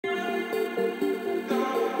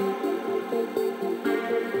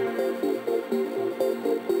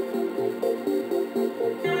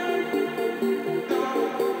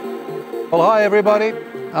Well, hi everybody,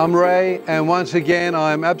 I'm Ray, and once again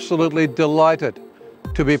I'm absolutely delighted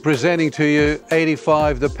to be presenting to you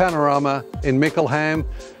 85 The Panorama in Mickleham,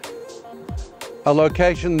 a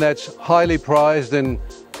location that's highly prized and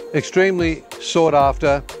extremely sought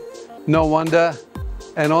after. No wonder.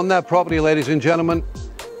 And on that property, ladies and gentlemen,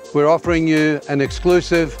 we're offering you an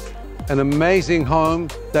exclusive, an amazing home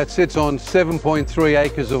that sits on 7.3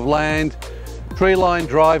 acres of land, tree-lined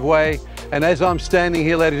driveway. And as I'm standing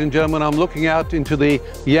here, ladies and gentlemen, I'm looking out into the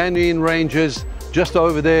Yandian Ranges just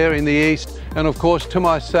over there in the east. And of course, to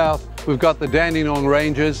my south, we've got the Dandenong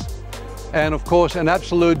Ranges. And of course, an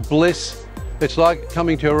absolute bliss. It's like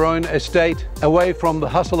coming to your own estate, away from the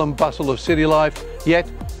hustle and bustle of city life, yet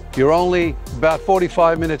you're only about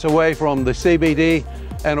 45 minutes away from the CBD,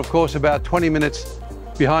 and of course about 20 minutes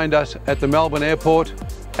behind us at the Melbourne Airport,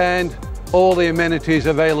 and all the amenities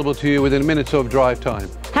available to you within minutes of drive time.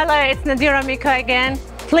 Hello, it's Nadira Mika again.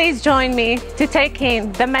 Please join me to take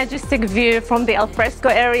in the majestic view from the alfresco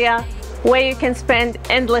area, where you can spend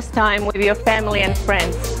endless time with your family and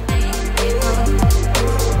friends.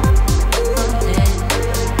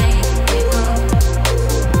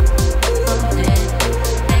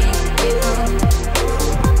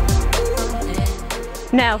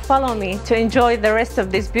 Now follow me to enjoy the rest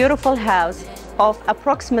of this beautiful house of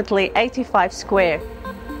approximately 85 square.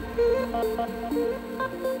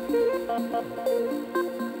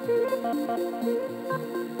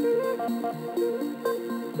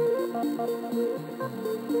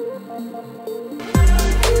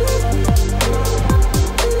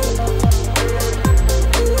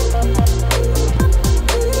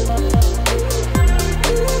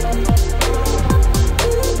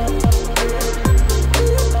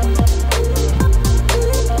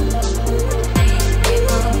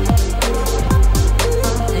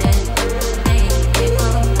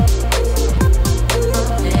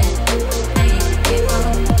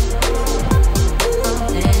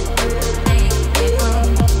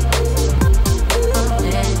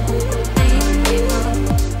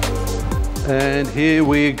 And here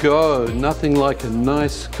we go. Nothing like a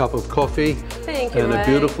nice cup of coffee and a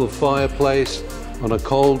beautiful fireplace on a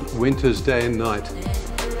cold winter's day and night.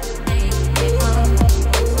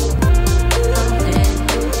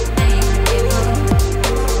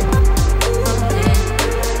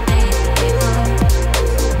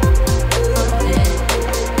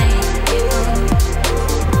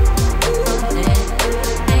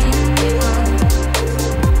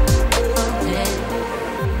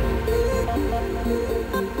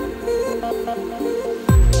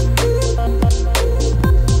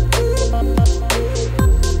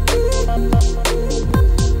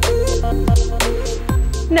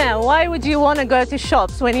 Now, why would you want to go to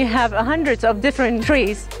shops when you have hundreds of different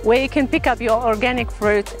trees where you can pick up your organic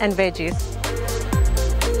fruit and veggies?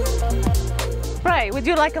 Ray, would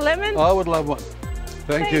you like a lemon? I would love one.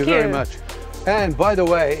 Thank you very much. And by the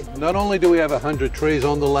way, not only do we have 100 trees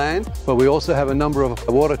on the land, but we also have a number of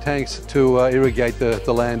water tanks to irrigate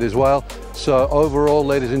the land as well. So overall,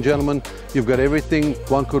 ladies and gentlemen, you've got everything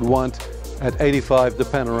one could want at 85 The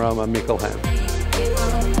Panorama, Mickleham.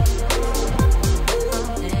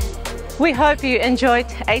 We hope you enjoyed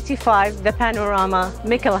 85 The Panorama,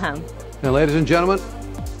 Mickleham. Now, ladies and gentlemen,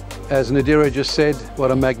 as Nadira just said,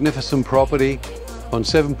 what a magnificent property on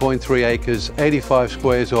 7.3 acres, 85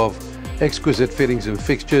 squares of exquisite fittings and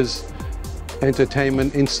fixtures,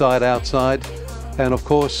 entertainment inside, outside, and of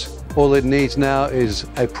course, all it needs now is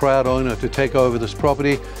a proud owner to take over this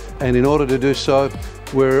property. And in order to do so,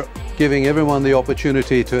 we're giving everyone the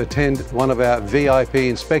opportunity to attend one of our VIP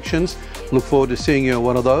inspections. Look forward to seeing you in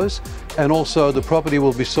one of those. And also the property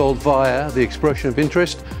will be sold via the expression of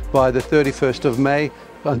interest by the 31st of May.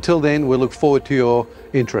 Until then, we look forward to your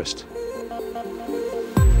interest.